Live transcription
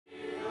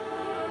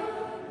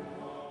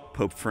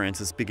Pope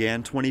Francis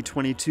began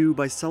 2022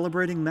 by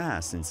celebrating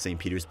Mass in St.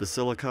 Peter's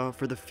Basilica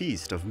for the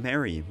Feast of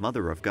Mary,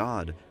 Mother of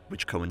God,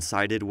 which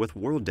coincided with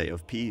World Day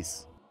of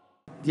Peace.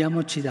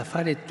 Diamoci da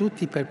fare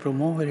tutti per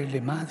promuovere le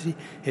madri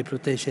e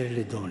proteggere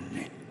le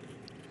donne.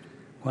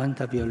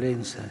 Quanta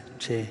violenza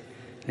c'è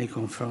nei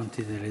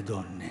confronti delle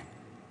donne.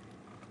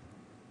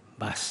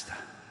 Basta.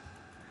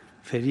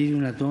 Ferire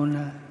una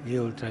donna è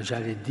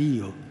oltraggiare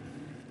Dio,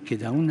 che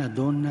da una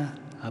donna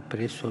ha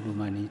preso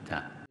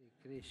l'umanità.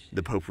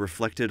 The Pope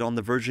reflected on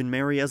the Virgin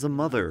Mary as a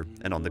mother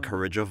and on the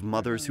courage of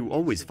mothers who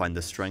always find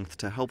the strength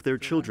to help their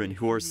children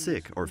who are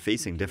sick or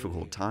facing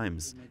difficult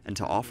times and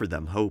to offer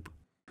them hope.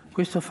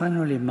 Questo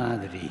fanno le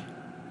madri,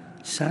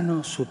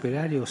 sanno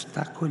superare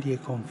ostacoli e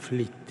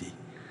conflitti,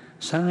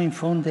 sanno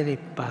infondere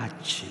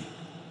pace,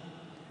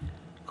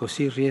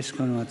 così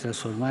riescono a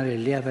trasformare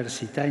le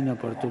avversità in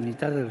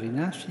opportunità di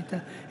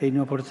rinascita e in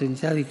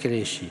opportunità di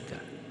crescita.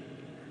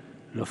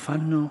 Lo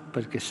fanno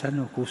perché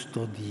sanno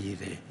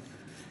custodire.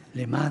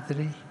 Le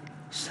madri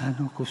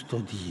sanno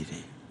custodire,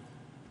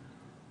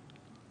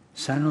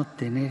 sanno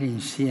tenere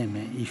insieme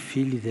i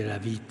fili della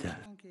vita.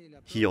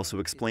 He also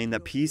explained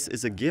that peace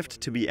is a gift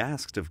to be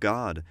asked of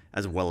God,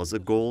 as well as a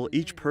goal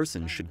each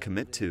person should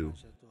commit to.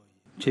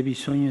 C'è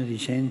bisogno di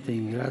gente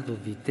in grado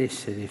di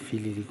tessere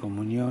fili di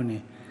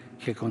comunione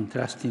che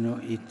contrastino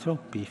i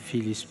troppi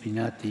fili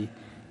spinati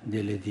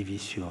delle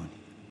divisioni.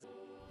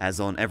 As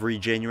on every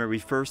January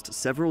 1st,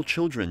 several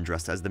children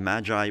dressed as the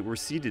Magi were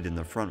seated in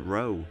the front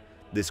row.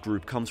 This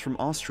group comes from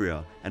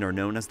Austria and are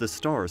known as the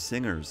Star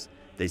Singers.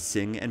 They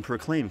sing and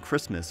proclaim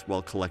Christmas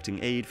while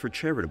collecting aid for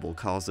charitable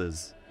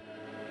causes.